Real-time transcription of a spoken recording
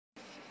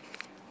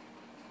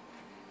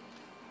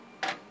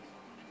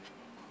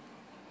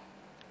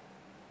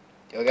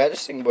Yo guys,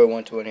 this thing boy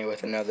 120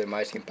 with another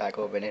My Team pack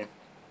opening.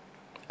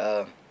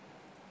 Uh,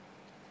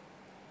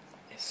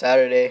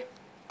 Saturday,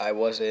 I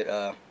wasn't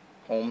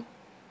home.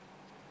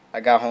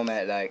 I got home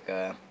at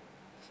like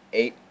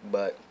 8,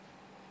 but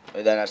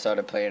then I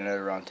started playing at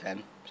around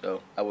 10,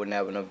 so I wouldn't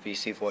have enough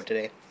VC for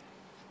today.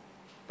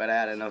 But I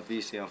had enough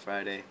VC on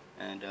Friday,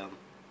 and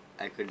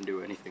I couldn't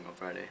do anything on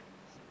Friday.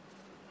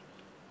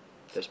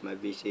 Just my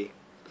VC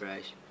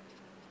price,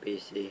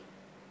 VC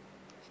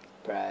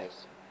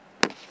price,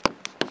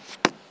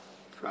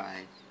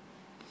 price.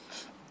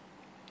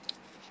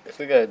 If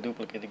we got a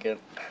duplicate again,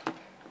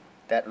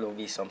 that will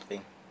be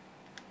something.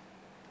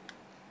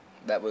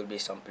 That will be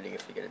something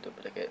if we get a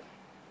duplicate.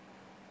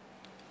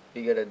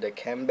 We get a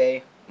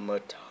Dikembe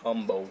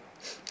Mutombo.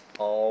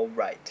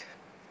 Alright.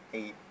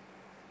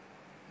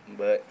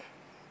 But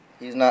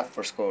he's not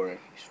for scoring,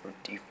 he's for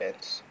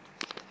defense.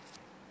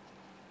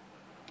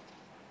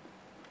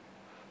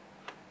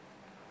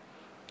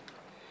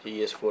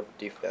 He is for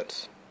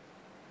defense.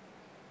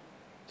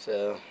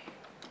 So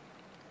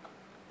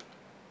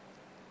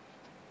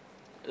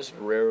this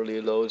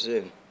rarely loads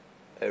in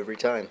every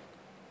time.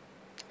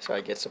 So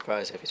I get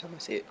surprised every time I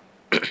see it.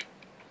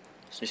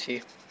 So you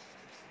see?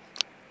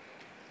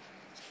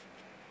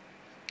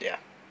 Yeah.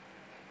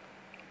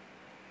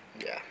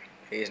 Yeah.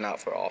 He's not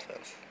for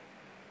offense.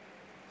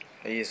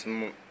 He's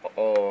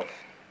all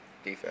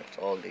defense.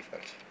 All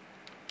defense.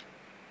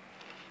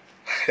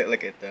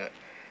 Look at that.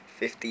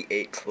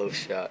 58 close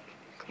shot.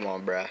 Come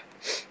on, bruh.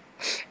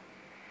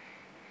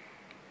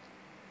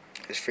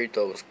 His free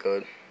throw was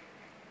good.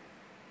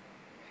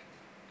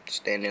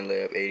 Standing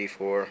layup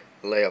 84.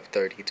 Layup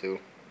 32.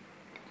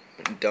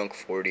 Dunk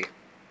 40.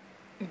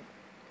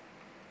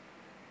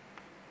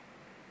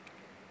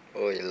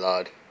 Oh,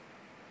 lord.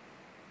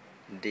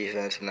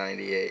 Defense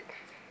 98.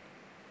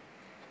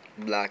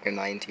 Blocker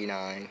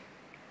 99.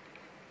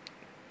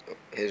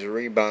 His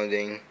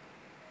rebounding.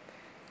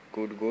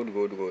 Good, good,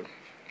 good, good.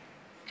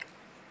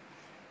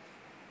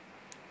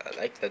 I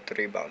like that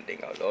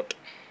rebounding a lot.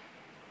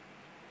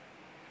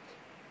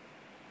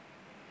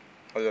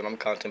 Hold on, I'm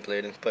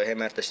contemplating. Put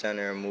him at the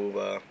center and move,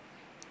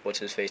 what's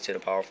his face to the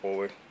power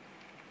forward.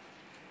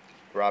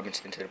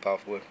 Robinson to the power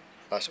forward.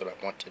 That's what I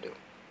want to do.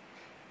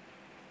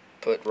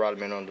 Put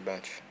Rodman on the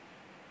bench.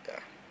 Yeah.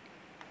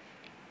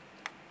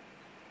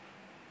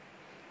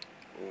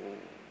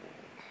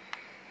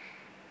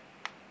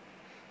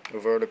 Ooh.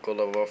 Vertical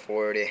of a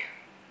 40.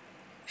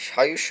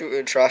 How you shoot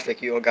in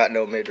traffic? You don't got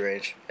no mid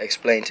range.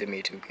 Explain to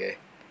me, 2K.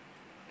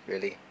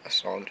 Really? A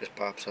song just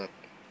pops up.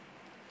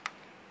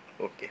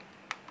 Okay.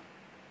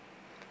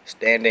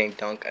 Standing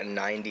dunk a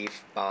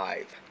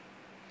 95.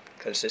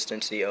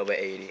 Consistency over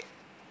 80.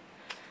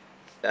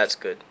 That's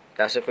good.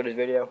 That's it for this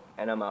video,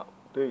 and I'm out.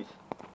 Peace.